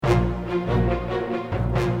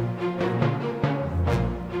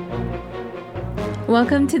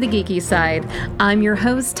Welcome to the Geeky Side. I'm your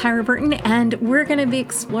host, Tyra Burton, and we're going to be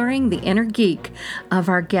exploring the inner geek of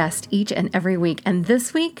our guest each and every week. And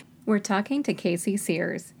this week, we're talking to Casey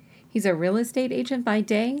Sears. He's a real estate agent by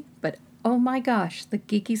day, but oh my gosh, the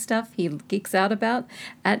geeky stuff he geeks out about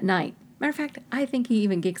at night. Matter of fact, I think he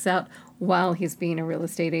even geeks out while he's being a real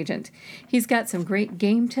estate agent. He's got some great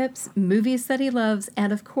game tips, movies that he loves,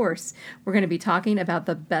 and of course, we're going to be talking about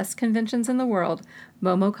the best conventions in the world,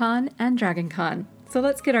 MomoCon and DragonCon. So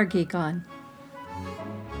let's get our geek on.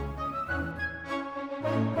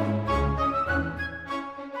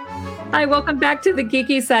 Hi, welcome back to the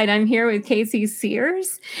Geeky Side. I'm here with Casey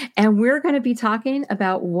Sears, and we're going to be talking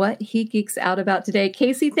about what he geeks out about today.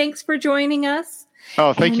 Casey, thanks for joining us.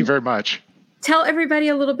 Oh, thank you very much. Tell everybody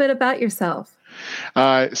a little bit about yourself.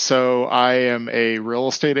 So I am a real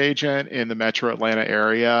estate agent in the metro Atlanta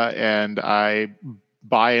area, and I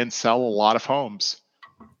buy and sell a lot of homes.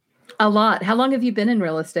 A lot. How long have you been in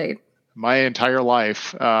real estate? My entire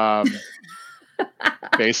life.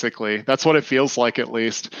 Basically, that's what it feels like. At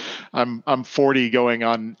least I'm 40 going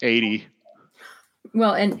on 80.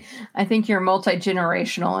 Well, and I think you're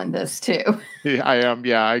multi-generational in this too. Yeah, I am.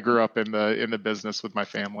 Yeah, I grew up in the business with my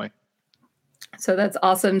family. So that's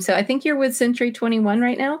awesome. So I think you're with Century 21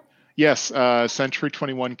 right now? Yes, Century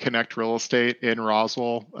 21 Connect Real Estate in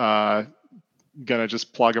Roswell. Gonna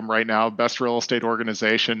just plug them right now. Best real estate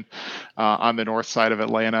organization on the north side of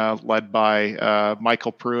Atlanta, led by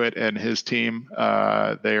Michael Pruitt and his team.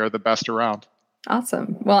 They are the best around.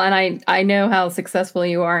 Awesome. Well, and I know how successful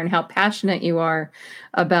you are and how passionate you are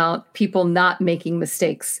about people not making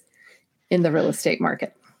mistakes in the real estate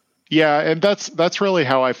market. Yeah, and that's really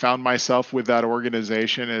how I found myself with that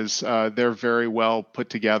organization. Is they're very well put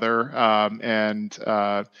together, and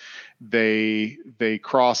they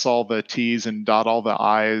cross all the T's and dot all the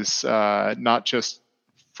I's, not just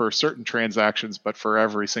for certain transactions, but for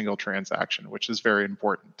every single transaction, which is very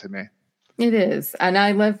important to me. It is. And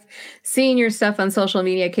I love seeing your stuff on social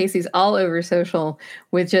media. Casey's all over social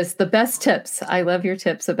with just the best tips. I love your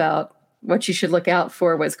tips about what you should look out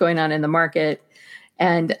for, what's going on in the market,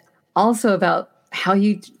 and also about how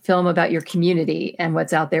you film about your community and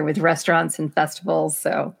what's out there with restaurants and festivals.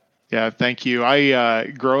 So yeah, thank you. I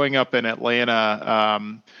growing up in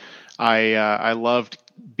Atlanta, I loved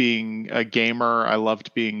being a gamer. I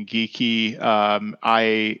loved being geeky.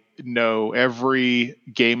 I know every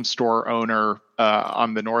game store owner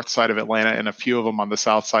on the north side of Atlanta and a few of them on the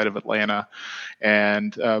south side of Atlanta.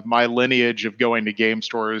 And my lineage of going to game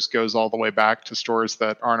stores goes all the way back to stores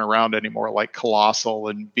that aren't around anymore, like Colossal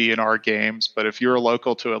and B&R Games. But if you're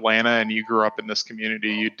local to Atlanta and you grew up in this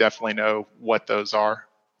community, you definitely know what those are.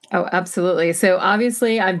 Oh, absolutely. So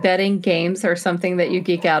obviously, I'm betting games are something that you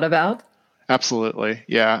geek out about. Absolutely.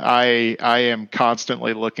 Yeah. I am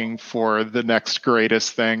constantly looking for the next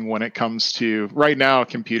greatest thing when it comes to right now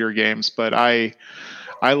computer games, but I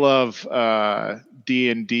love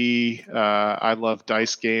D&D. I love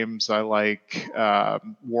dice games. I like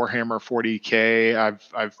Warhammer 40K.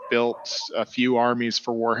 I've built a few armies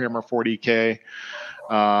for Warhammer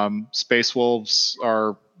 40K. Space Wolves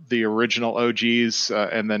are the original OGs,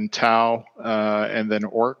 and then Tau, and then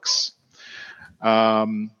Orcs.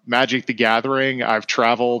 Magic the Gathering. I've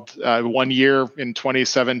traveled 1 year in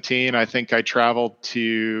 2017. I think I traveled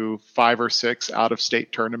to 5 or 6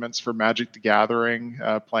 out-of-state tournaments for Magic the Gathering,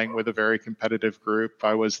 playing with a very competitive group.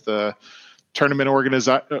 I was the tournament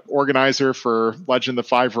organizer for Legend of the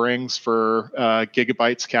Five Rings for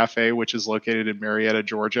Gigabytes Cafe, which is located in Marietta,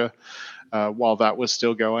 Georgia. While that was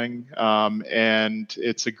still going. And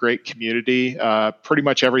it's a great community. Pretty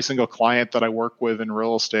much every single client that I work with in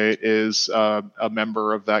real estate is a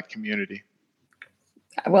member of that community.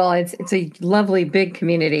 Well, it's a lovely big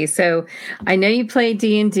community. So I know you play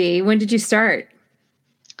D&D. When did you start?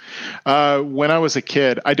 When I was a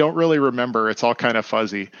kid. I don't really remember. It's all kind of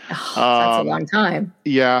fuzzy. Oh, that's a long time.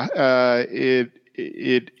 Yeah.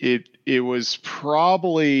 It was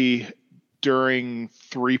probably during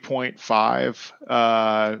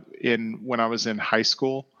 3.5 when I was in high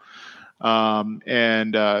school. And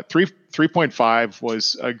 3.5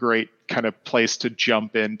 was a great kind of place to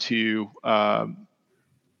jump into,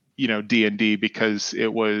 D&D, because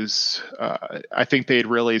it was, I think they had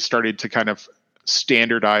really started to kind of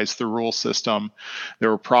standardize the rule system. There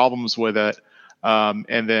were problems with it.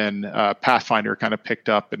 And then Pathfinder kind of picked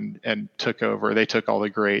up and took over. They took all the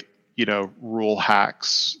great rule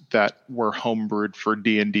hacks that were homebrewed for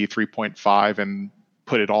D&D 3.5 and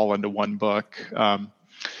put it all into one book.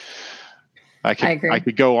 I I agree.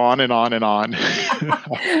 could go on and on and on.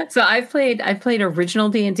 So I played original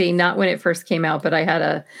D&D, not when it first came out, but I had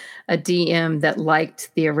a DM that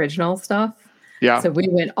liked the original stuff. Yeah. So we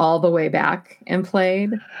went all the way back and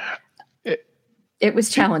played. It, It was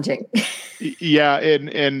challenging. yeah,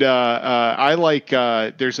 and I like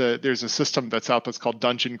there's a system that's out that's called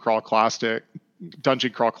Dungeon Crawl Classics,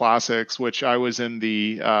 which I was in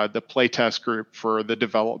the playtest group for the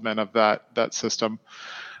development of that system.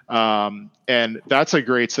 And that's a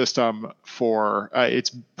great system for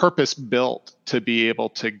it's purpose built to be able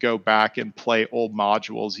to go back and play old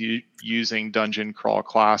modules using Dungeon Crawl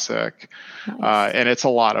Classic, Nice. and it's a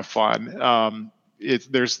lot of fun.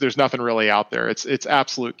 There's nothing really out there. It's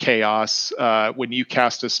absolute chaos. When you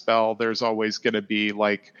cast a spell, there's always going to be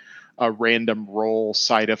like a random roll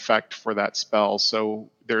side effect for that spell. So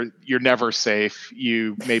you're never safe.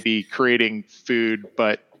 You may be creating food,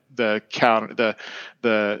 but the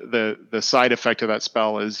side effect of that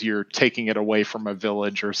spell is you're taking it away from a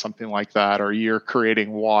village or something like that, or you're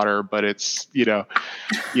creating water, but it's you're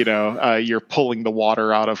pulling the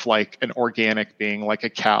water out of like an organic being like a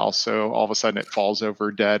cow, so all of a sudden it falls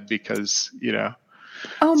over dead because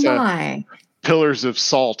Oh it's a my. pillars of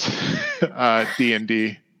salt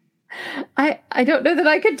D&D. I don't know that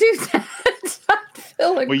I could do that. I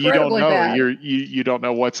feel Well, you don't incredibly know. bad. You don't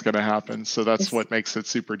know what's going to happen, so that's what makes it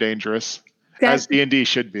super dangerous, That- as D&D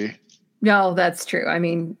should be. No, that's true. I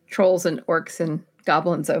mean, trolls and orcs and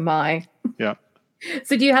goblins, oh my. Yeah.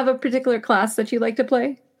 So do you have a particular class that you like to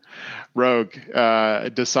play? Rogue,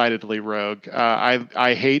 decidedly rogue.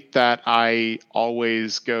 I hate that I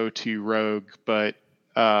always go to rogue, but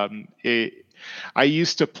I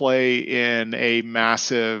used to play in a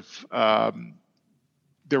massive.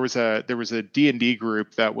 There was a D&D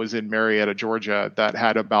group that was in Marietta, Georgia, that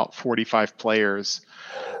had about 45 players,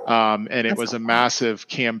 and it was a massive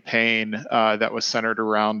campaign that was centered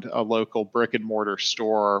around a local brick and mortar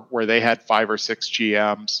store where they had 5 or 6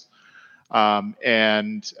 GMs.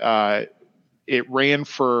 And it ran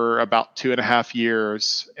for about 2.5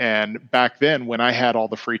 years. And back then, when I had all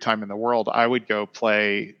the free time in the world, I would go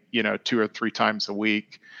play, 2 or 3 times a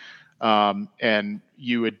week. And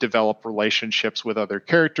you would develop relationships with other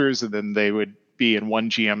characters, and then they would be in one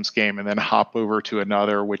GM's game and then hop over to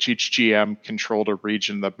another, which each GM controlled a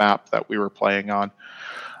region of the map that we were playing on.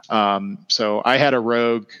 So I had a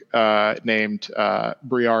rogue named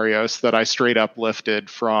Briarios that I straight up lifted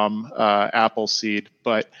from Appleseed,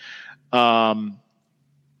 but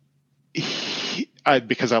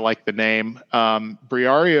because I like the name,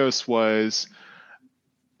 Briarios was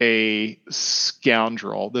a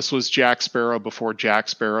scoundrel. This was Jack Sparrow before Jack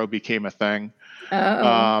Sparrow became a thing.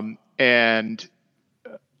 And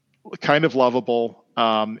kind of lovable,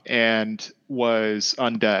 and was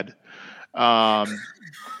undead.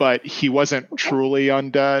 But he wasn't truly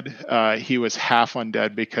undead. He was half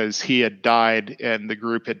undead because he had died and the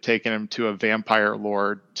group had taken him to a vampire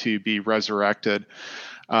lord to be resurrected.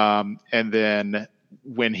 And then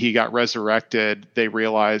when he got resurrected, the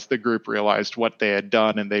group realized what they had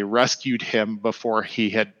done, and they rescued him before he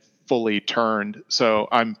had fully turned. So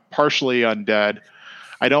I'm partially undead.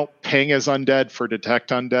 I don't ping as undead for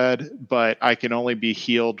detect undead, but I can only be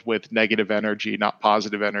healed with negative energy, not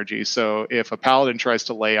positive energy. So if a paladin tries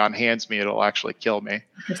to lay on hands me, it'll actually kill me.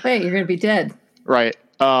 That's right. You're going to be dead. Right.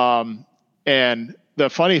 And the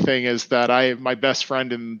funny thing is that my best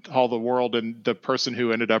friend in all the world, and the person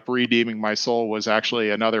who ended up redeeming my soul, was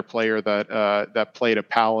actually another player that played a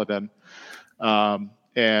paladin. And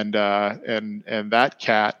that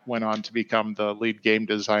cat went on to become the lead game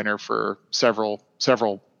designer for several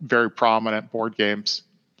very prominent board games.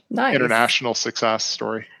 Nice. International success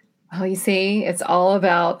story. Well, you see, it's all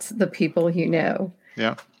about the people you know.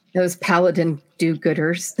 Yeah. Those paladin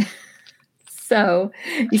do-gooders. So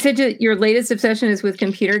you said your latest obsession is with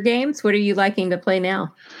computer games. What are you liking to play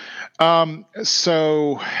now?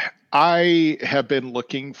 So I have been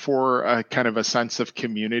looking for a kind of a sense of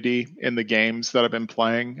community in the games that I've been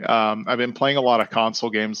playing. I've been playing a lot of console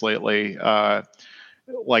games lately.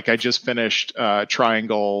 Like I just finished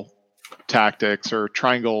Triangle Tactics or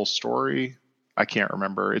Triangle Story. I can't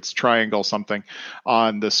remember. It's Triangle something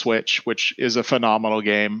on the Switch, which is a phenomenal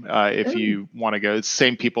game. If you want to go, it's the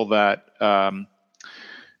same people that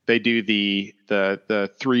they do the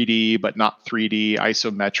 3D but not 3D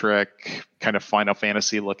isometric kind of Final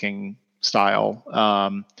Fantasy looking style.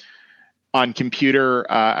 On computer,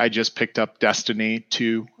 I just picked up Destiny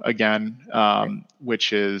 2 again,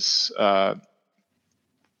 which is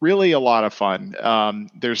really a lot of fun.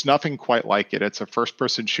 There's nothing quite like it. It's a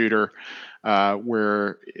first-person shooter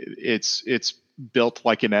where it's built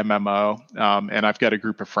like an MMO, and I've got a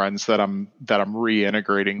group of friends that I'm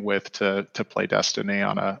reintegrating with to play Destiny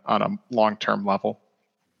on a long-term level.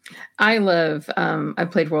 I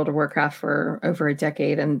played World of Warcraft for over a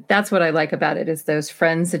decade, and that's what I like about it is those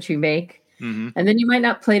friends that you make. Mm-hmm. And then you might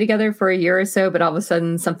not play together for a year or so, but all of a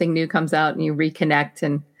sudden something new comes out and you reconnect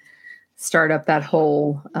and start up that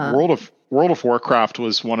whole World of Warcraft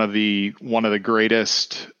was one of the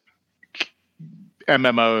greatest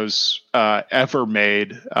MMOs ever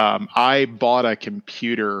made. I bought a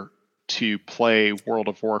computer to play World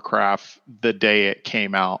of Warcraft the day it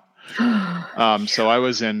came out. So I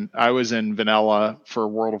was in vanilla for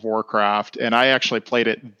World of Warcraft, and I actually played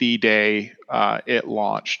it the day it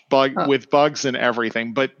launched, with bugs and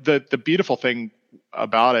everything. But the beautiful thing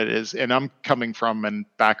about it is, and I'm coming from a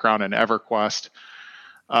background in EverQuest.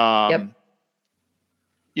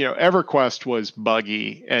 EverQuest was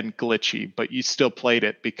buggy and glitchy, but you still played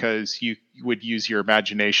it because you would use your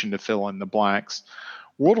imagination to fill in the blanks.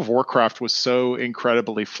 World of Warcraft was so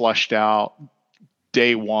incredibly fleshed out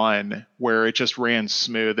day one, where it just ran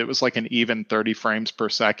smooth. It was like an even 30 frames per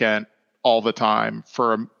second all the time.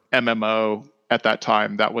 For an MMO at that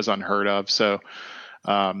time, that was unheard of. So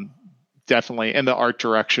definitely, and the art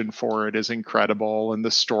direction for it is incredible, and the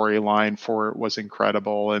storyline for it was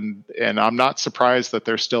incredible, and I'm not surprised that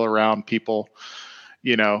they're still around, people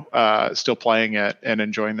still playing it and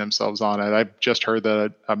enjoying themselves on it. I've just heard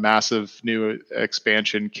that a massive new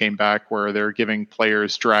expansion came back where they're giving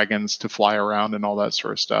players dragons to fly around and all that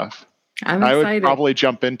sort of stuff. I would probably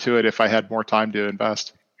jump into it if I had more time to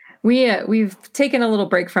invest. We've taken a little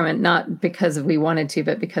break from it, not because we wanted to,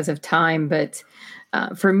 but because of time. But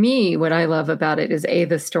for me, what I love about it is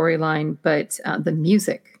the storyline, but the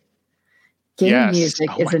music. Music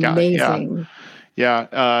is amazing. Yeah.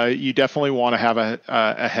 Yeah, you definitely want to have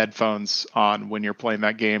a headphones on when you're playing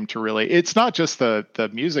that game to really. It's not just the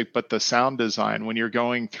music, but the sound design. When you're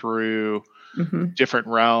going through different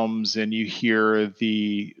realms and you hear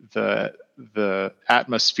the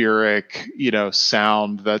atmospheric,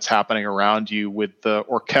 sound that's happening around you with the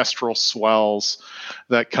orchestral swells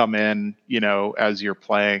that come in, as you're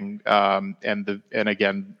playing, and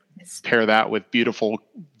again, pair that with beautiful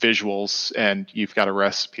visuals, and you've got a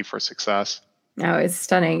recipe for success. No, it's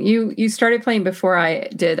stunning. You started playing before I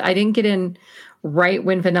did. I didn't get in right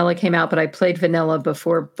when Vanilla came out, but I played Vanilla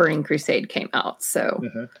before Burning Crusade came out. So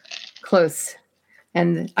close.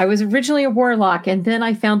 And I was originally a warlock, and then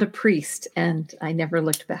I found a priest, and I never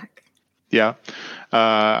looked back. Yeah.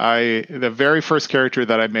 The very first character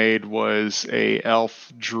that I made was a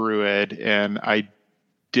elf druid, and I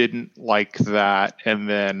didn't like that. And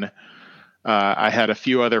then I had a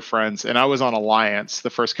few other friends, and I was on Alliance. The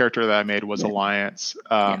first character that I made was Alliance,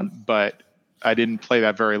 but I didn't play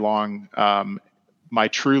that very long. My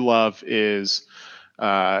true love is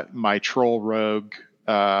my troll rogue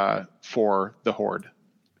for the Horde.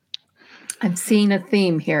 I'm seeing a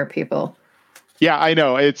theme here, people. Yeah, I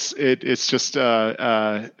know. It's just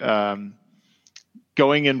going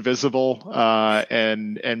invisible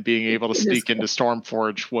and being able to sneak into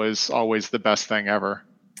Stormforge was always the best thing ever.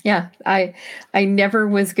 Yeah, I never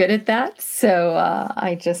was good at that, so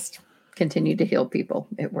I just continued to heal people.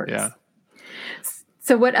 It works. Yeah.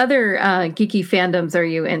 So what other geeky fandoms are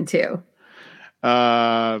you into?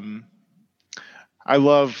 I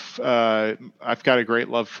love, I've got a great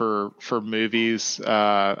love for movies.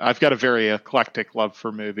 I've got a very eclectic love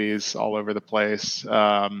for movies all over the place.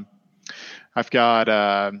 I've got,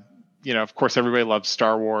 of course, everybody loves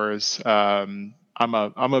Star Wars. I'm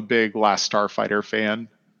a big Last Starfighter fan.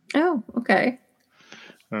 Oh, okay.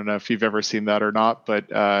 I don't know if you've ever seen that or not, but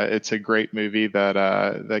it's a great movie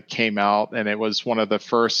that came out, and it was one of the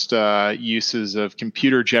first uses of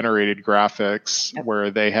computer-generated graphics,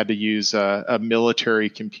 where they had to use a military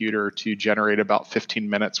computer to generate about 15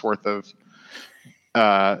 minutes worth of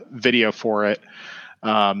video for it.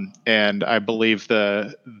 And I believe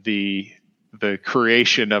the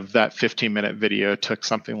creation of that 15-minute video took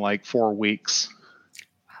something like 4 weeks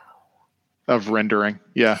of rendering.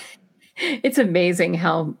 Yeah. It's amazing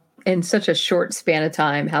how, in such a short span of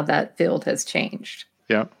time, how that field has changed.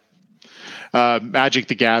 Yeah. Magic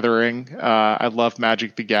the Gathering. I love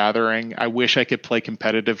Magic the Gathering. I wish I could play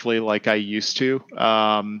competitively like I used to.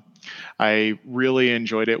 I really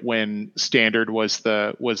enjoyed it when Standard was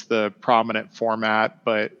the prominent format,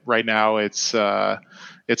 but right now it's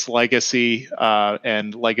Legacy,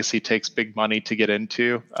 and Legacy takes big money to get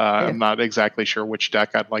into. I'm not exactly sure which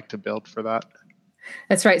deck I'd like to build for that.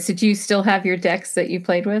 That's right. So do you still have your decks that you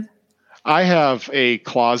played with? I have a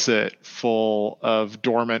closet full of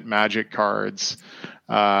dormant Magic cards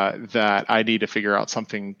that I need to figure out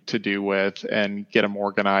something to do with and get them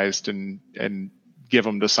organized and give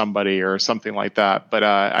them to somebody or something like that. But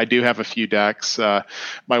I do have a few decks.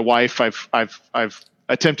 My wife, I've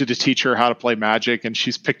attempted to teach her how to play Magic, and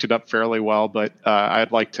she's picked it up fairly well. But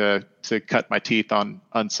I'd like to cut my teeth on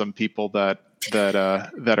some people that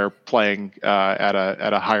are playing at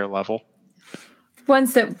a higher level.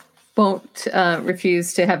 Ones that won't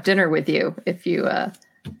refuse to have dinner with you if you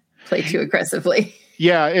play too aggressively.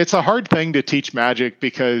 Yeah, it's a hard thing to teach Magic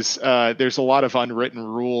because there's a lot of unwritten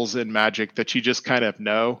rules in Magic that you just kind of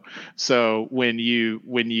know. So when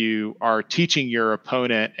you are teaching your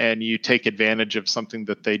opponent and you take advantage of something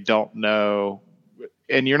that they don't know,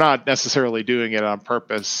 and you're not necessarily doing it on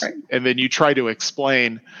purpose, right, and then you try to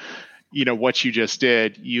explain, what you just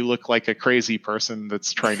did, you look like a crazy person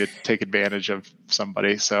that's trying to take advantage of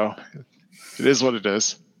somebody. So it is what it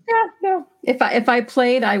is. Yeah, no. If I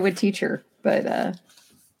played, I would teach her, but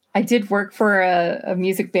I did work for a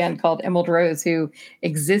music band called Emerald Rose, who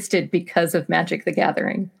existed because of Magic the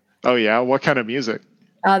Gathering. Oh yeah, what kind of music?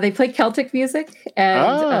 They play Celtic music,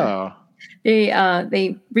 and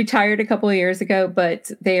they retired a couple of years ago.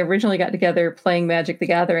 But they originally got together playing Magic the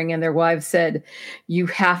Gathering, and their wives said, "You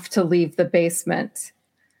have to leave the basement,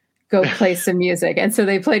 go play some music." And so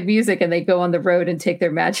they played music, and they go on the road and take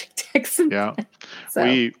their Magic decks. Yeah. So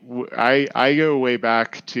I go way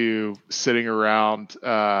back to sitting around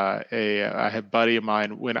I had a buddy of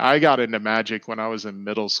mine when I got into Magic when I was in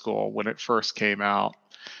middle school when it first came out,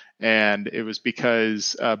 and it was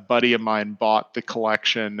because a buddy of mine bought the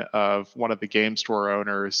collection of one of the game store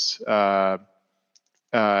owners. One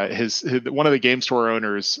of the game store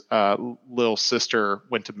owners' little sister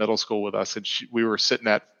went to middle school with us, and we were sitting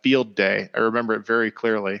at field day. I remember it very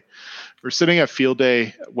clearly. We're sitting at field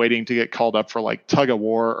day waiting to get called up for like tug of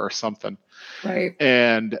war or something. Right.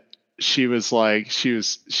 And she was like, she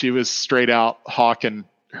was straight out hawking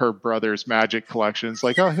her brother's Magic collections.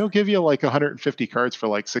 Like, oh, he'll give you like 150 cards for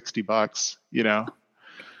like $60,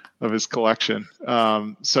 of his collection.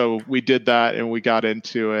 So we did that and we got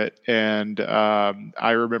into it. And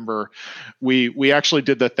I remember we actually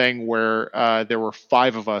did the thing where there were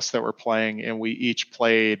 5 of us that were playing, and we each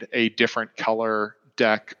played a different color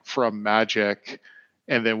deck from Magic,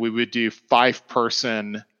 and then we would do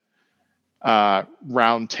 5-person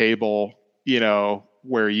round table,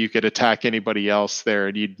 where you could attack anybody else there,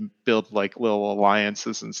 and you'd build like little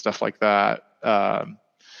alliances and stuff like that. The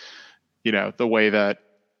way that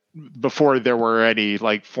before there were any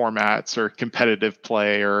like formats or competitive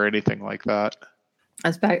play or anything like that. I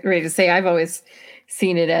was about ready to say, I've always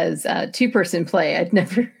seen it as 2-person play. I'd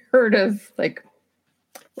never heard of like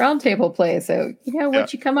roundtable play. So,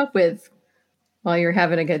 what you come up with while you're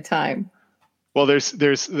having a good time. Well, there's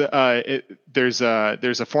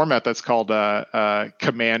a format that's called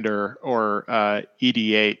Commander or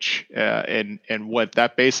EDH, and what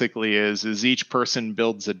that basically is each person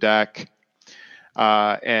builds a deck,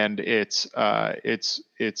 and it's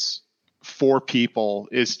 4 people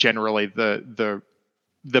is generally the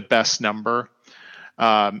best number.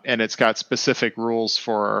 And it's got specific rules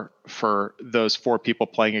for those 4 people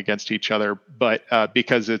playing against each other. But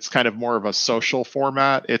because it's kind of more of a social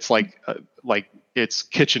format, it's like it's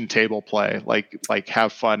kitchen table play, like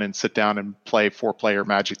have fun and sit down and play 4-player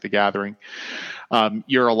Magic the Gathering.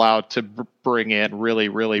 You're allowed to bring in really,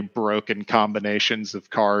 really broken combinations of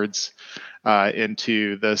cards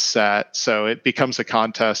into the set. So it becomes a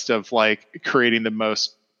contest of like creating the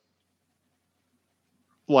most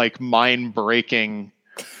like mind-breaking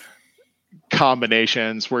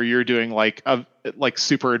combinations where you're doing like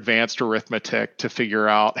super advanced arithmetic to figure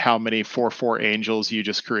out how many 4/4 angels you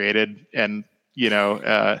just created, and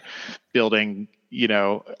building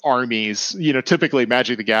armies. Typically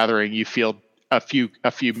Magic the Gathering, you field a few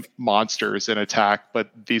monsters in attack, but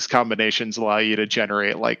these combinations allow you to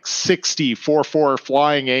generate like 60 4/4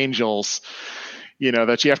 flying angels,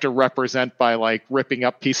 that you have to represent by like ripping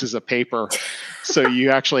up pieces of paper. So you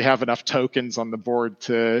actually have enough tokens on the board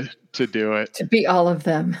to do it. To beat all of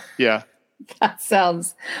them. Yeah. That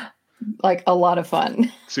sounds like a lot of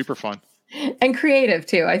fun. Super fun. And creative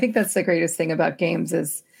too. I think that's the greatest thing about games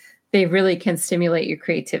is they really can stimulate your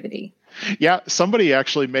creativity. Yeah. Somebody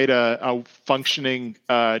actually made a functioning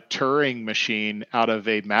Turing machine out of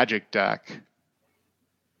a Magic deck.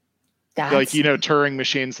 Like, Turing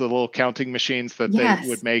machines, the little counting machines that they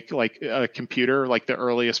would make like a computer, like the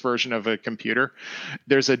earliest version of a computer.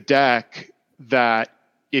 There's a deck that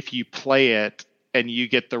if you play it and you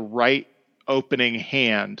get the right opening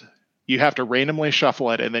hand, you have to randomly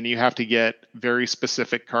shuffle it, and then you have to get very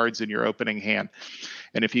specific cards in your opening hand.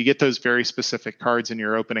 And if you get those very specific cards in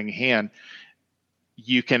your opening hand,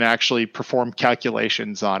 you can actually perform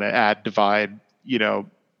calculations on it, add, divide,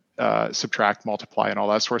 subtract, multiply, and all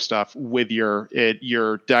that sort of stuff with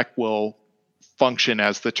your deck will function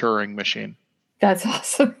as the Turing machine. That's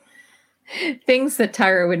awesome. Things that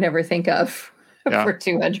Tyra would never think of for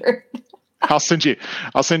 200. I'll send you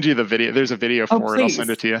the video. There's a video for it. I'll send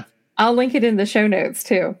it to you. I'll link it in the show notes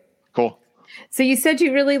too. Cool. So you said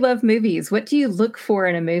you really love movies. What do you look for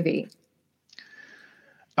in a movie?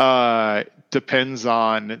 Depends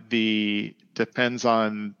on the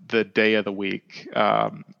day of the week.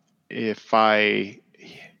 If I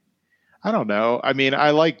don't know. I mean,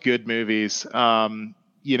 I like good movies.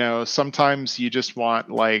 Sometimes you just want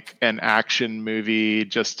like an action movie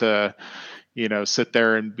just to, sit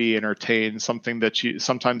there and be entertained.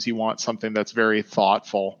 Sometimes you want something that's very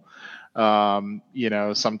thoughtful.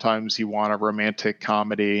 Sometimes you want a romantic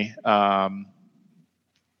comedy. I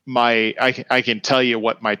can tell you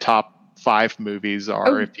what my top 5 movies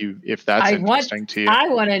are if that's interesting to you. I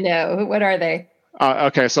want to know. What are they?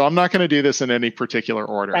 Okay, so I'm not going to do this in any particular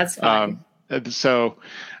order. That's fine.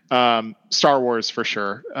 Star Wars for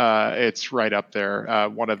sure. It's right up there.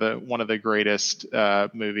 One of the greatest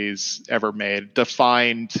movies ever made.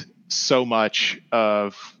 Defined so much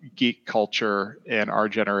of geek culture in our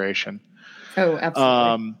generation. Oh,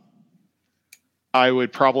 absolutely. I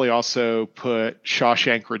would probably also put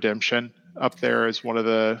Shawshank Redemption up there as one of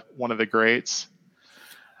the greats.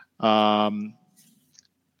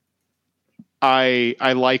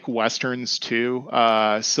 I like Westerns too.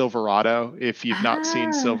 Silverado. If you've not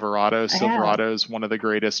seen Silverado is one of the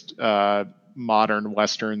greatest modern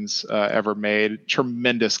Westerns ever made.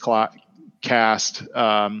 Tremendous cast.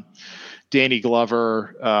 Danny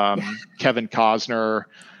Glover, Kevin Costner,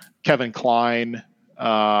 Kevin Kline,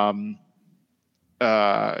 and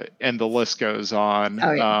the list goes on.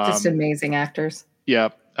 Oh, yeah. Just amazing actors.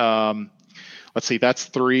 Yep. Let's see. That's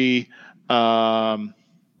 3.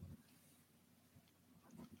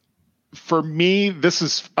 For me, this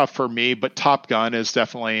is for me, but Top Gun is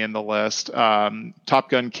definitely in the list. Top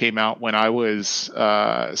Gun came out when I was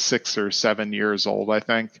 6 or 7 years old, I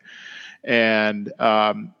think, and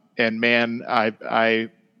man,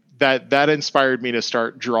 that inspired me to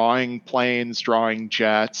start drawing planes, drawing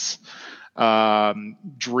jets,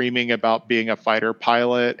 dreaming about being a fighter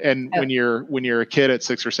pilot. And when you're a kid at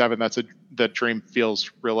 6 or 7, that dream feels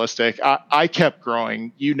realistic. I kept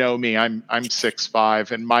growing. You know me, I'm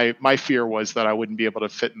 6'5", and my fear was that I wouldn't be able to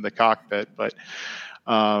fit in the cockpit. But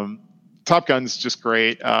Top Gun's just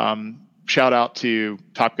great. Shout out to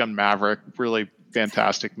Top Gun Maverick, really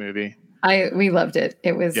fantastic movie. We loved it.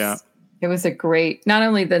 It was a great, not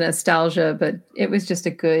only the nostalgia, but it was just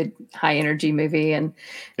a good high energy movie. And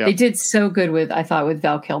they did so good with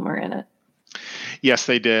Val Kilmer in it. Yes,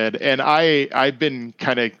 they did. And I've been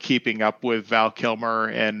kind of keeping up with Val Kilmer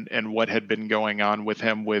and what had been going on with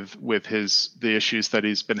him with the issues that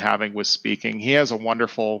he's been having with speaking. He has a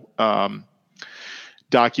wonderful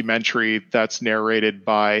documentary that's narrated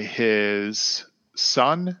by his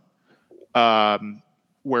son,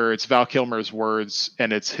 where it's Val Kilmer's words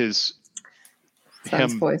and it's his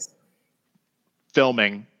son's voice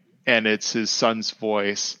filming, and it's his son's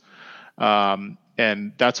voice.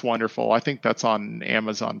 And that's wonderful. I think that's on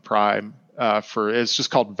Amazon Prime. It's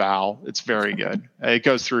just called Val. It's very good. It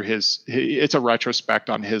goes through it's a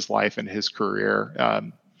retrospect on his life and his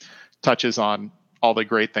career. Touches on all the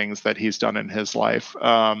great things that he's done in his life.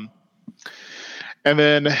 And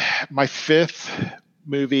then my 5th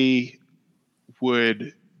movie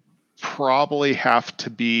would probably have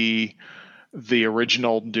to be the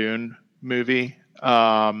original Dune movie.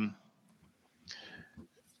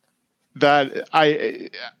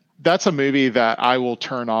 That's a movie that I will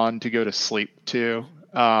turn on to go to sleep to.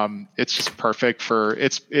 It's just perfect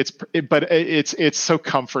but it's so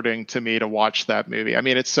comforting to me to watch that movie. I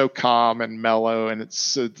mean, it's so calm and mellow, and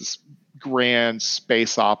it's this grand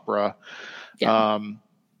space opera. Yeah.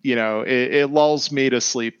 It lulls me to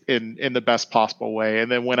sleep in the best possible way.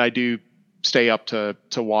 And then when I do stay up to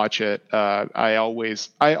watch it, I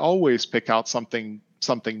always pick out something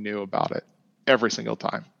new about it every single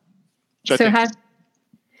time. So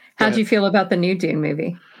how'd you feel about the new Dune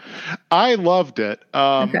movie? I loved it.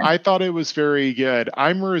 I thought it was very good.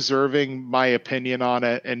 I'm reserving my opinion on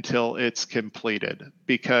it until it's completed,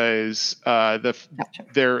 because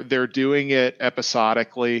they're doing it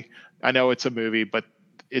episodically. I know it's a movie, but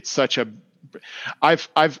it's such a.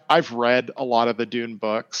 I've read a lot of the Dune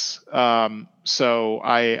books, so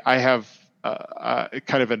I have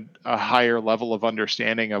kind of a higher level of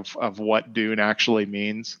understanding of what Dune actually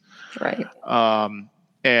means. Right.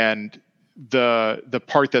 And the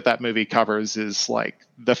part that movie covers is like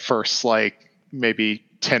the first maybe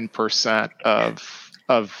 10%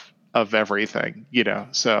 of everything,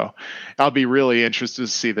 so I'll be really interested to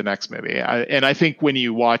see the next movie. And I think when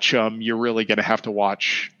you watch them, you're really going to have to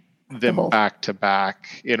watch them back to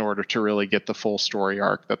back in order to really get the full story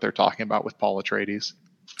arc that they're talking about with Paul Atreides.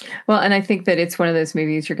 Well, and I think that it's one of those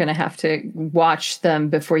movies you're going to have to watch them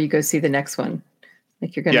before you go see the next one.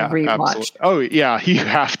 Like you're going to rewatch. Absolutely. Oh yeah, you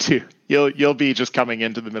have to. You'll be just coming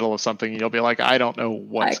into the middle of something and you'll be like, I don't know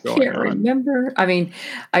what's going on. I can't remember. I mean,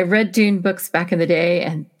 I read Dune books back in the day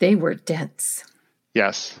and they were dense.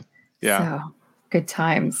 Yes. Yeah. So good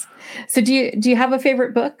times. So do you have a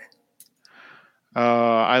favorite book?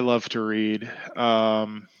 I love to read. I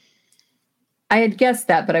had guessed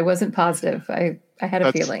that, but I wasn't positive. I had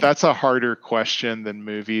a feeling. That's a harder question than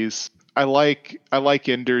movies. I like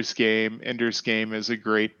Ender's Game. Ender's Game is a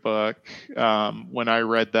great book. When I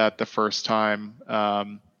read that the first time,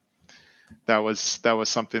 that was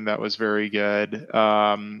something that was very good.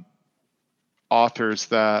 Authors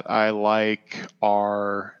that I like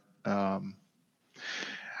are, I'm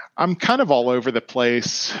kind of all over the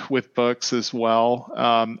place with books as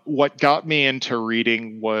well. What got me into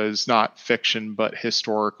reading was not fiction, but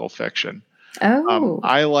historical fiction. Oh,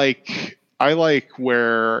 I like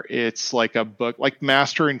where it's like a book, like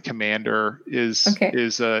Master and Commander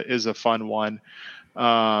is a fun one.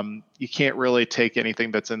 You can't really take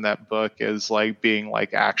anything that's in that book as like being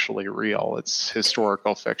like actually real. It's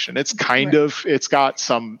historical fiction. It's kind of, it's got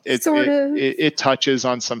some, it touches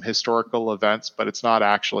on some historical events, but it's not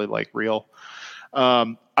actually like real.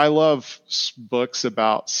 I love books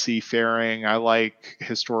about seafaring. I like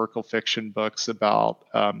historical fiction books about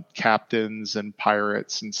captains and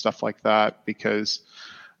pirates and stuff like that because,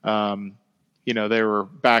 they were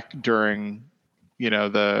back during,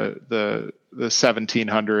 the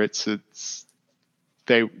 1700s.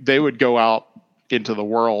 They would go out into the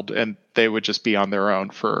world and they would just be on their own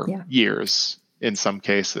for years in some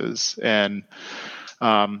cases. And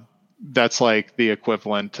that's like the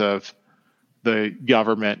equivalent of the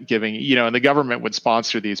government giving, and the government would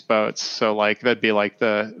sponsor these boats. So like, that'd be like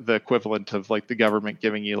the equivalent of like the government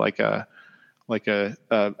giving you like a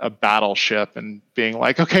battleship and being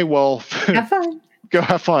like, okay, well, have fun. Go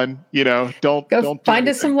have fun, don't find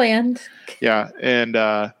us some land. Yeah. And,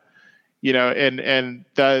 and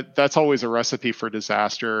that's always a recipe for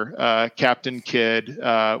disaster. Captain Kidd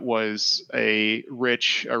was a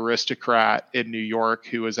rich aristocrat in New York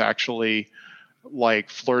who was actually like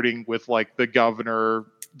flirting with like the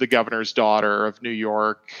governor's daughter of New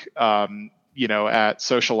York, at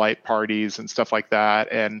socialite parties and stuff like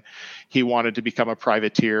that. And he wanted to become a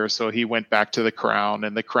privateer. So he went back to the crown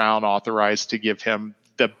and the crown authorized to give him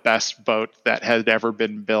the best boat that had ever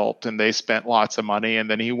been built. And they spent lots of money. And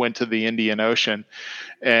then he went to the Indian Ocean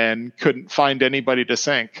and couldn't find anybody to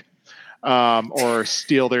sink. Or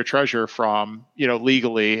steal their treasure from,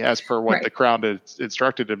 legally as per what the crown had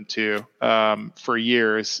instructed him to, for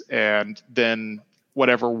years. And then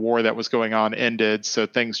whatever war that was going on ended. So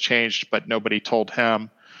things changed, but nobody told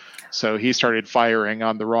him. So he started firing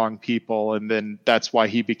on the wrong people. And then that's why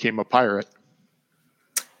he became a pirate.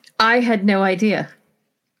 I had no idea.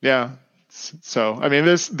 Yeah. So, I mean,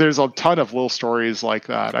 there's a ton of little stories like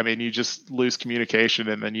that. I mean, you just lose communication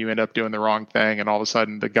and then you end up doing the wrong thing and all of a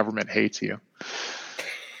sudden the government hates you.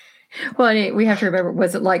 Well, we have to remember,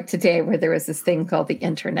 was it like today where there was this thing called the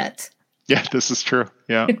internet? Yeah, this is true.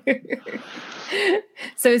 Yeah.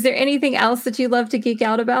 So is there anything else that you love to geek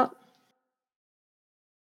out about?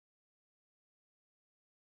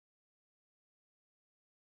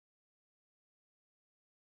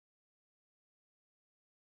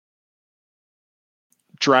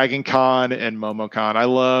 Dragon Con and MomoCon. I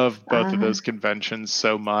love both of those conventions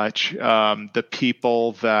so much. The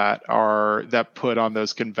people that put on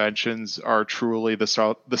those conventions are truly the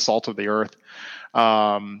salt of the earth.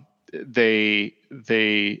 They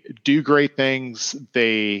do great things.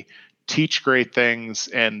 They teach great things,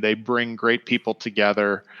 and they bring great people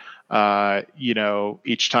together.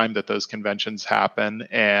 Each time that those conventions happen,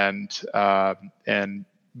 and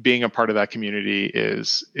being a part of that community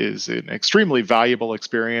is an extremely valuable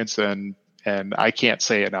experience, and I can't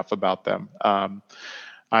say enough about them. I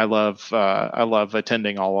love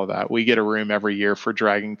attending all of that. We get a room every year for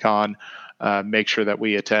Dragon Con. Make sure that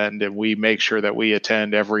we attend, and we make sure that we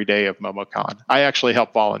attend every day of MomoCon. I actually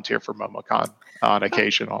help volunteer for MomoCon on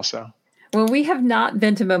occasion also. Well, we have not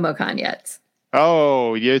been to MomoCon yet.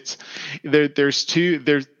 Oh,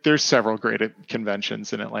 there's several great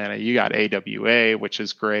conventions in Atlanta. You got AWA, which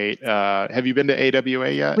is great. Have you been to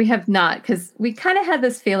AWA yet? We have not, because we kind of had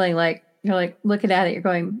this feeling like, you're like looking at it, you're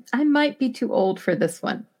going, I might be too old for this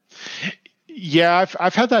one. Yeah,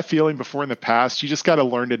 I've had that feeling before in the past. You just got to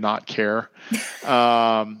learn to not care,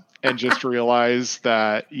 and just realize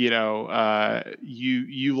that you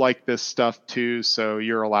like this stuff too, so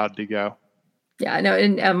you're allowed to go. Yeah, I know.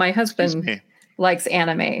 And my Excuse husband me. likes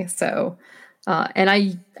anime, so and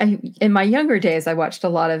I in my younger days I watched a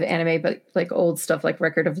lot of anime, but like old stuff like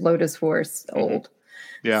Record of Lotus Force, old.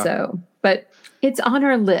 Yeah. So, but it's on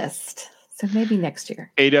our list. So maybe next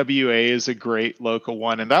year. AWA is a great local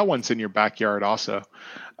one, and that one's in your backyard also.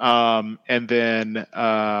 And then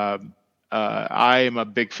I am a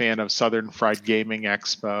big fan of Southern Fried Gaming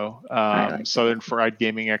Expo. Southern Fried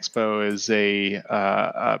Gaming Expo is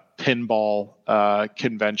a pinball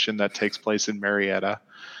convention that takes place in Marietta.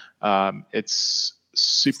 It's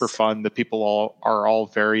super fun. The people are all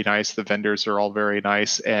very nice. The vendors are all very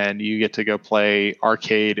nice, and you get to go play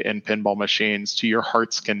arcade and pinball machines to your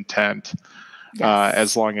heart's content. Yes.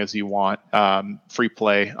 As long as you want free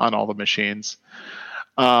play on all the machines.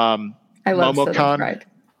 I love MomoCon.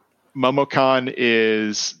 MomoCon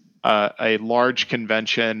is a large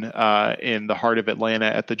convention in the heart of Atlanta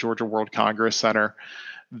at the Georgia World Congress Center.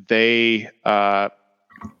 They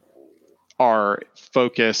are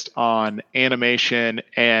focused on animation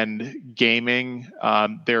and gaming.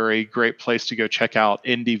 They're a great place to go check out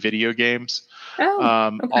indie video games.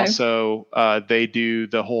 Okay. Also, they do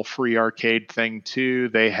the whole free arcade thing too.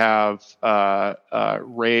 They have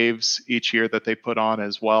raves each year that they put on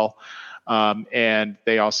as well. And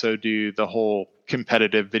they also do the whole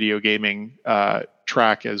competitive video gaming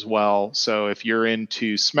track as well. So if you're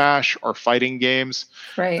into Smash or fighting games,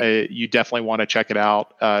 right, you definitely want to check it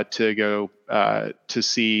out to go to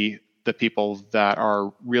see the people that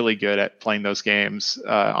are really good at playing those games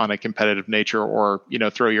on a competitive nature, or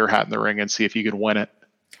throw your hat in the ring and see if you can win it.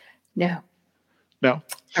 No. I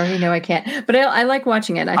already know I can't, but I like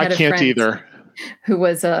watching it. I can't either. Who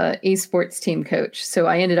was a esports team coach, so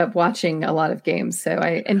I ended up watching a lot of games, so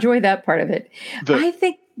I enjoy that part of it. I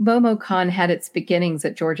think MomoCon had its beginnings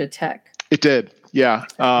at Georgia Tech. It did, yeah.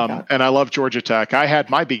 And I love Georgia Tech. I had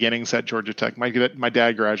my beginnings at Georgia Tech. My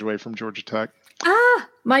dad graduated from Georgia Tech.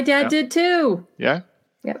 My dad did too. Yeah.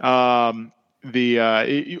 Yeah.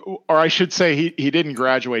 Or I should say, he didn't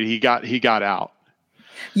graduate. He got out.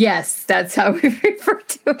 Yes, that's how we refer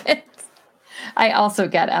to it. I also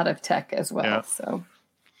got out of tech as well. Yeah. So.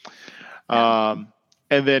 And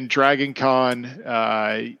then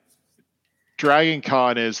DragonCon.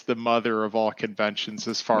 DragonCon is the mother of all conventions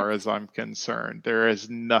as far as I'm concerned. There is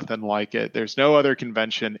nothing like it. There's no other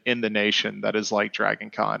convention in the nation that is like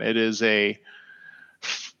DragonCon. It is a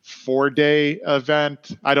 4-day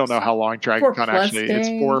event. I don't know how long DragonCon actually is. It's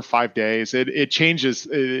 4 or 5 days. It changes.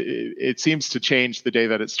 It seems to change the day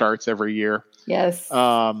that it starts every year. Yes.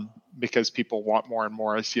 Because people want more and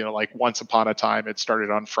more. As like once upon a time, it started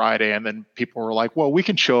on Friday, and then people were like, well, we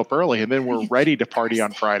can show up early, and then we're ready to party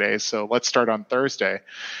on Friday, so let's start on Thursday.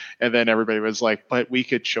 And then everybody was like, but we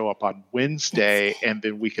could show up on Wednesday, and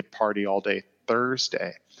then we could party all day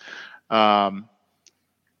Thursday. If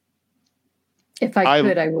I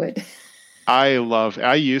could, I would.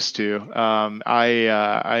 I used to.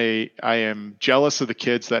 I am jealous of the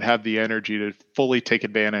kids that have the energy to fully take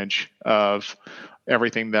advantage of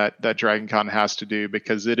everything that DragonCon has to do,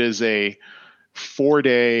 because it is a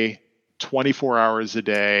 4-day, 24 hours a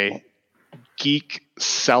day geek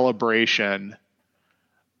celebration.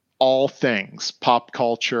 All things pop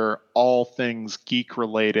culture, all things geek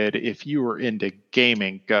related. If you are into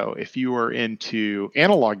gaming, go. If you are into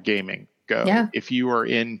analog gaming, go. Yeah. If you are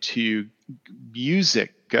into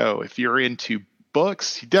music, go. If you're into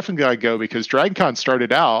books, you definitely got to go, because DragonCon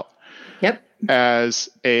started out as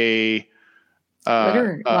a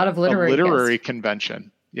lot of literary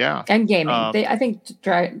convention. Yeah. And gaming. I think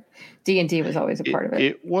D&D was always a part of it.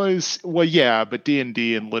 It was, well, yeah, but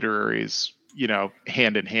D&D and literary is,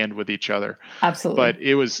 hand in hand with each other. Absolutely. But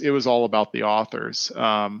it was all about the authors.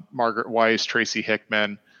 Margaret Weiss, Tracy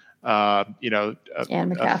Hickman, Anne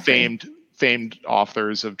McCaffrey. famed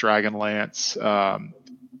authors of Dragonlance,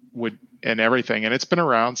 and everything. And it's been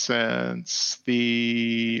around since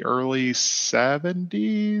the early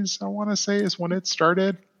 70s, I want to say, is when it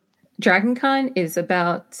started. DragonCon is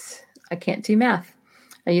about, I can't do math.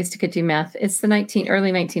 I used to do math. It's the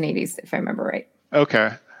early 1980s, if I remember right.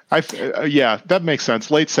 Okay. Yeah, that makes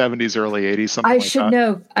sense. Late 70s, early 80s, something like that. I should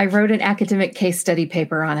know. I wrote an academic case study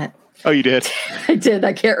paper on it. Oh, you did? I did.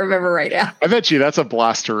 I can't remember right now. I bet you that's a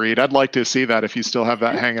blast to read. I'd like to see that if you still have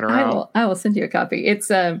that hanging around. I will send you a copy.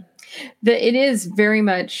 It's it is very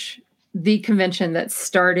much the convention that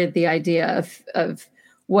started the idea of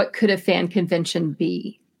what could a fan convention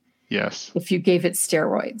be. Yes. If you gave it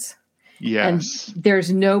steroids. And Yes.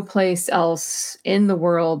 there's no place else in the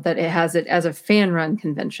world that it has it as a fan-run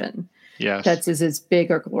convention Yes. that's as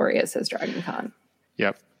big or glorious as Dragon Con.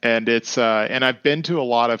 Yep. And it's and I've been to a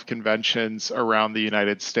lot of conventions around the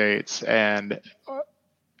United States, and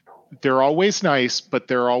they're always nice, but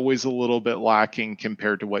they're always a little bit lacking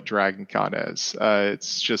compared to what Dragon Con is.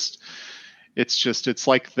 It's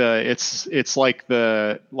like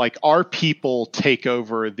our people take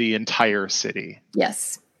over the entire city.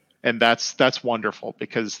 Yes. And that's wonderful,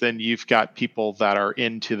 because then you've got people that are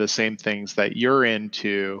into the same things that you're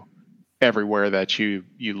into everywhere that you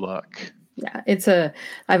look. Yeah,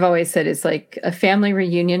 I've always said it's like a family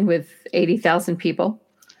reunion with 80,000 people.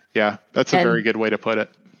 Yeah, that's a very good way to put it.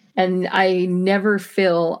 And I never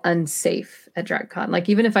feel unsafe at DragCon. Like,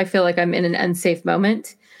 even if I feel like I'm in an unsafe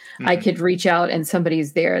moment, I could reach out and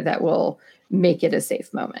somebody's there that will make it a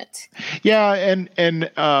safe moment. Yeah,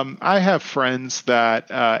 and I have friends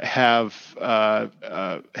that have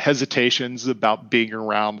hesitations about being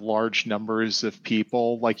around large numbers of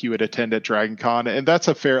people, like you would attend at Dragon Con, and that's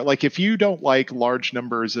a fair. Like, if you don't like large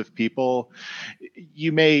numbers of people,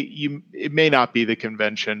 it may not be the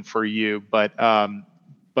convention for you. But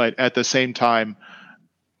at the same time,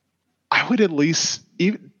 I would at least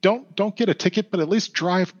don't get a ticket, but at least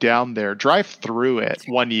drive down there, drive through it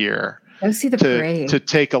one year. Go see the parade. To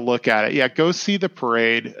take a look at it. Yeah, go see the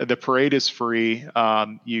parade. The parade is free.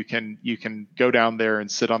 You can go down there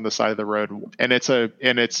and sit on the side of the road, and it's a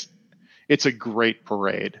great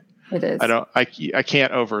parade. It is. I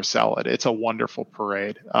can't oversell it. It's a wonderful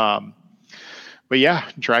parade. But yeah,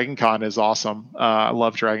 Dragon Con is awesome. I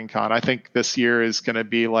love Dragon Con. I think this year is going to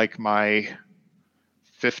be like my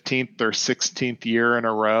 15th or 16th year in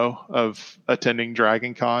a row of attending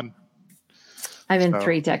Dragon Con. I'm in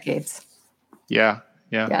 3 decades. Yeah.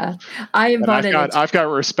 I've got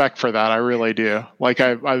respect for that. I really do. Like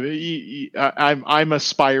I'm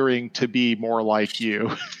aspiring to be more like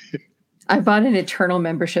you. I bought an Eternal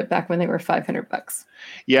membership back when they were $500.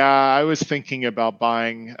 Yeah, I was thinking about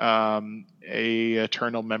buying a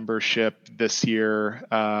Eternal membership this year.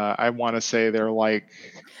 I want to say they're like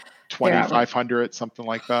 $2,500, something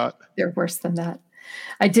like that. They're worse than that.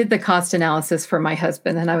 I did the cost analysis for my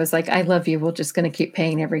husband, and I was like, I love you. We're just going to keep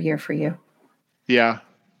paying every year for you. Yeah.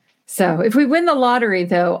 So if we win the lottery,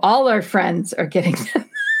 though, all our friends are getting them.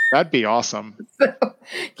 That'd be awesome. So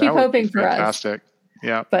keep hoping for us. Fantastic.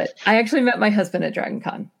 Yeah. But I actually met my husband at Dragon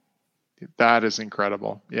Con. That is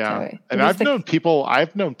incredible. Yeah. So and I've known people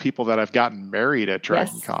that have gotten married at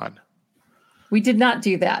Dragon Con. We did not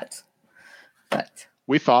do that, but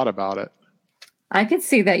we thought about it. I could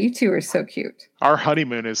see that. You two are so cute. Our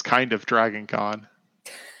honeymoon is kind of Dragon Con,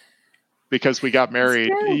 because we got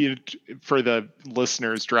married. For the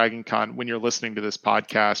listeners, Dragon Con, when you're listening to this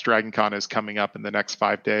podcast, Dragon Con is coming up in the next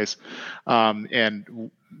 5 days.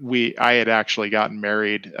 And I had actually gotten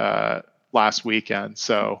married last weekend.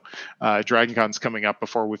 So Dragon Con's coming up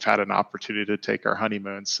before we've had an opportunity to take our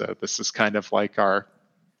honeymoon. So this is kind of like our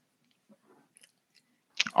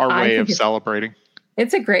way of celebrating.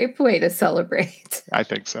 It's a great way to celebrate. I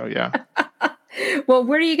think so, yeah. Well,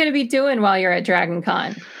 what are you going to be doing while you're at Dragon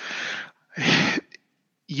Con?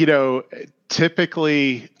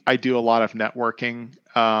 Typically I do a lot of networking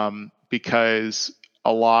because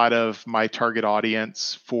a lot of my target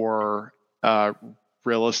audience for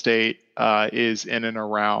real estate is in and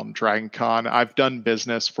around Dragon Con. I've done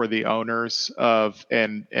business for the owners of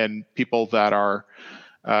and people that are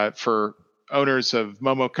for owners of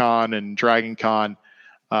MomoCon and Dragon Con.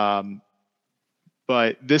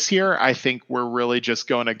 But this year, I think we're really just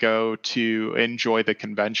going to go to enjoy the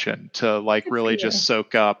convention, to like really just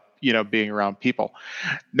soak up, being around people.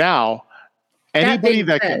 Now, anybody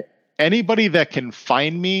that can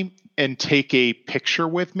find me and take a picture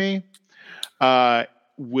with me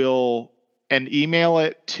will and email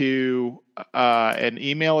it to an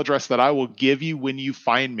email address that I will give you when you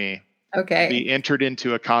find me. Okay. Be entered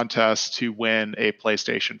into a contest to win a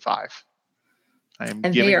PlayStation 5. I am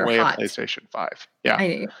giving away a PlayStation 5.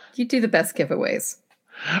 Yeah. You do the best giveaways.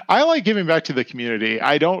 I like giving back to the community.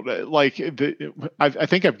 I don't I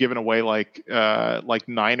think I've given away like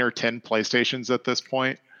 9 or 10 PlayStations at this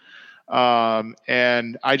point.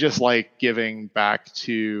 And I just like giving back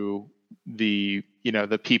to the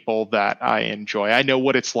people that I enjoy. I know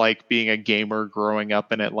what it's like being a gamer growing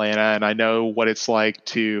up in Atlanta, and I know what it's like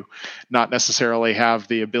to not necessarily have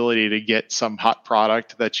the ability to get some hot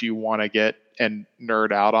product that you want to get and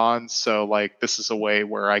nerd out on. So like, this is a way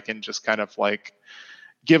where I can just kind of like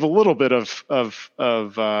give a little bit of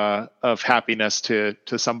happiness to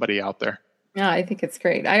somebody out there. Yeah, I think it's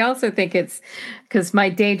great. I also think it's because my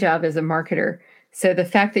day job as a marketer So the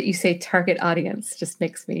fact that you say target audience just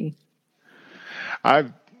makes me,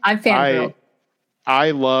 I'm fangirl.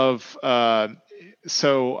 I love,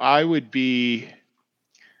 so I would be,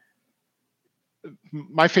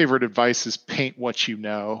 my favorite advice is paint what you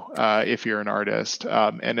know, if you're an artist.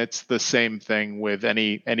 And it's the same thing with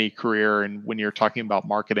any career. And when you're talking about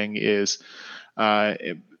marketing is,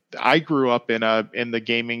 I grew up in the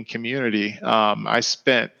gaming community. I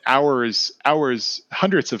spent hours,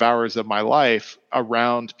 hundreds of hours of my life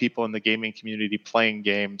around people in the gaming community playing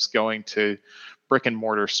games, going to brick and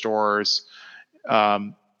mortar stores,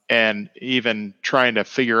 and even trying to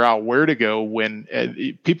figure out where to go when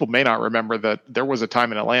people may not remember that there was a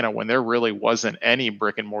time in Atlanta when there really wasn't any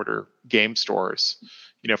brick and mortar game stores,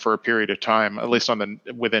 for a period of time, at least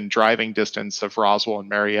within driving distance of Roswell and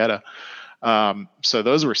Marietta. So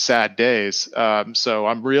those were sad days. So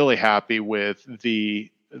I'm really happy with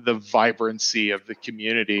the vibrancy of the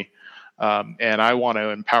community. And I want to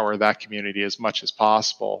empower that community as much as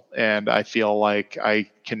possible. And I feel like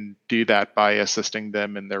I can do that by assisting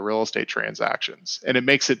them in their real estate transactions. And it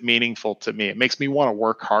makes it meaningful to me. It makes me want to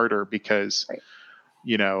work harder because, Right.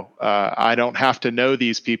 I don't have to know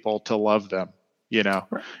these people to love them,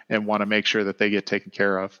 Right. and want to make sure that they get taken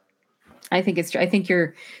care of. I think it's true. I think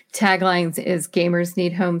your taglines is gamers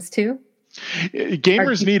need homes too.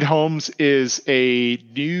 Gamers Need Homes is a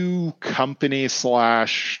new company /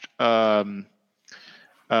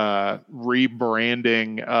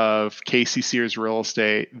 rebranding of Casey Sears Real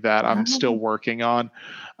Estate that I'm still working on.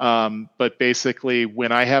 But basically,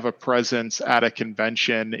 when I have a presence at a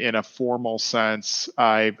convention in a formal sense,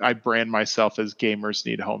 I brand myself as Gamers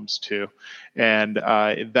Need Homes too. And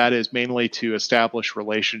that is mainly to establish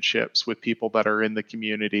relationships with people that are in the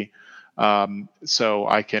community. So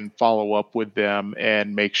I can follow up with them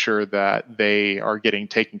and make sure that they are getting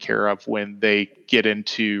taken care of when they get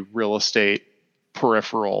into real estate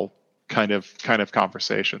peripheral kind of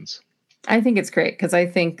conversations. I think it's great because I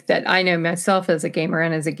think that I know myself as a gamer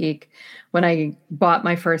and as a geek, when I bought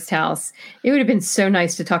my first house, it would have been so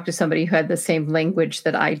nice to talk to somebody who had the same language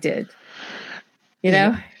that I did.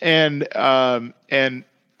 And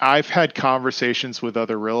I've had conversations with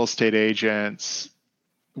other real estate agents.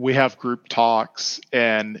 We have group talks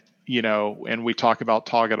and we talk about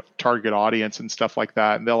target audience and stuff like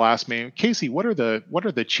that. And they'll ask me, Casey, what are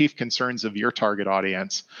the chief concerns of your target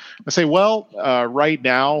audience? I say, well, right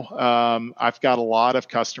now, I've got a lot of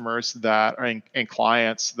customers and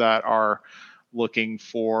clients that are looking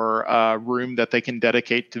for a room that they can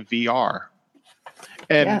dedicate to VR.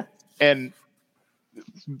 And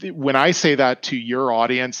when I say that to your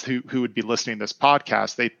audience who would be listening to this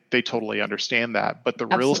podcast, they totally understand that. But the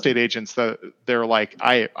real estate agents, they're like,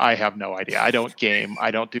 I have no idea. I don't game.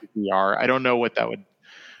 I don't do VR. I don't know what that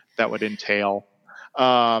would entail.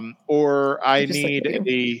 Or I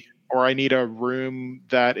need a room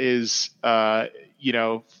that is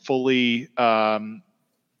fully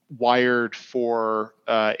wired for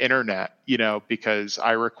internet, because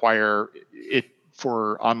I require it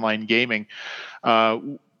for online gaming.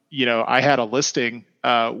 I had a listing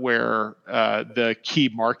where the key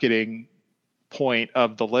marketing point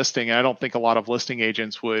of the listing, and I don't think a lot of listing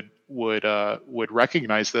agents would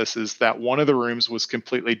recognize this, is that one of the rooms was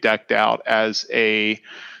completely decked out as a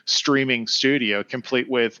streaming studio, complete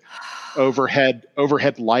with overhead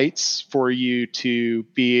lights for you to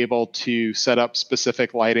be able to set up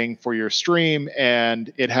specific lighting for your stream,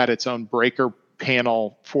 and it had its own breaker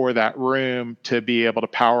panel for that room to be able to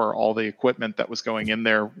power all the equipment that was going in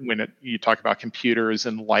there. You talk about computers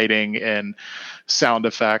and lighting and sound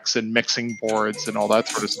effects and mixing boards and all that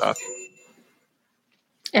sort of stuff.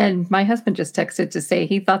 And my husband just texted to say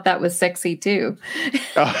he thought that was sexy too.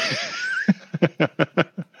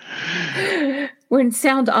 When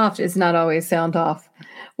sound off is not always sound off.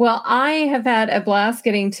 Well, I have had a blast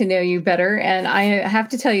getting to know you better, and I have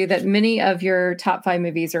to tell you that many of your top 5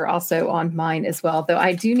 movies are also on mine as well, though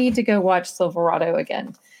I do need to go watch Silverado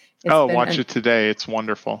again. Watch it today. It's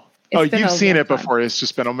wonderful. You've seen it before. It's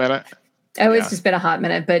just been a minute. It's just been a hot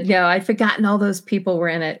minute, but no, I'd forgotten all those people were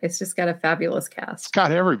in it. It's just got a fabulous cast. It's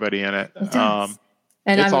got everybody in it. It does.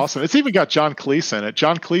 And it's awesome. It's even got John Cleese in it.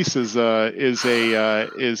 John Cleese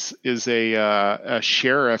is a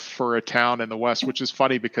sheriff for a town in the West, which is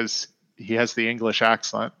funny because he has the English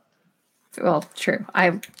accent. Well, true.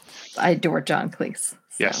 I adore John Cleese. So.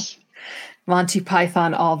 Yes. Monty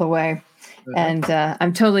Python all the way. Mm-hmm. And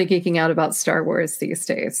I'm totally geeking out about Star Wars these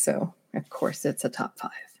days. So, of course, it's a top 5.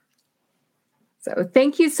 So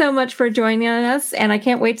thank you so much for joining us. And I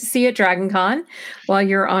can't wait to see you at Dragon Con while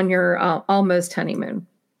you're on your almost honeymoon.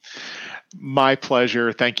 My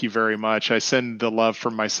pleasure. Thank you very much. I send the love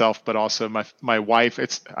from myself, but also my wife.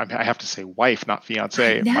 I have to say wife, not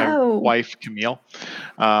fiance. My wife, Camille.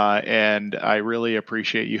 And I really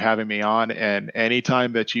appreciate you having me on. And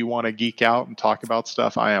anytime that you want to geek out and talk about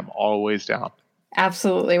stuff, I am always down.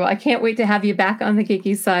 Absolutely. Well, I can't wait to have you back on the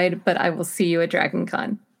Geeky Side, but I will see you at Dragon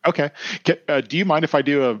Con. Okay. Do you mind if I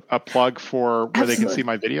do a plug for where they can see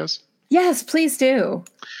my videos? Yes, please do.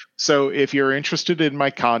 So if you're interested in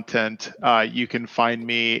my content, you can find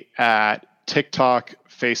me at TikTok,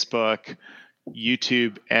 Facebook,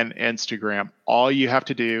 YouTube, and Instagram. All you have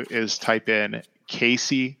to do is type in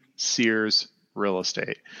Casey Sears Real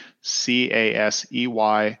Estate,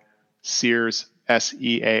 CASEY Sears,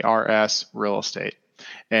 SEARS Real Estate,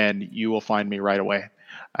 and you will find me right away.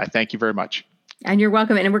 Thank you very much. And you're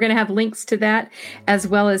welcome. And we're going to have links to that, as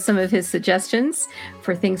well as some of his suggestions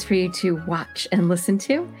for things for you to watch and listen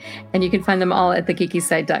to. And you can find them all at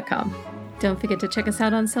thegeekyside.com. Don't forget to check us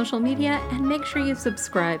out on social media and make sure you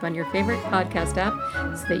subscribe on your favorite podcast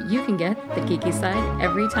app so that you can get the Geeky Side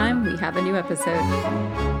every time we have a new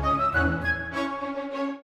episode.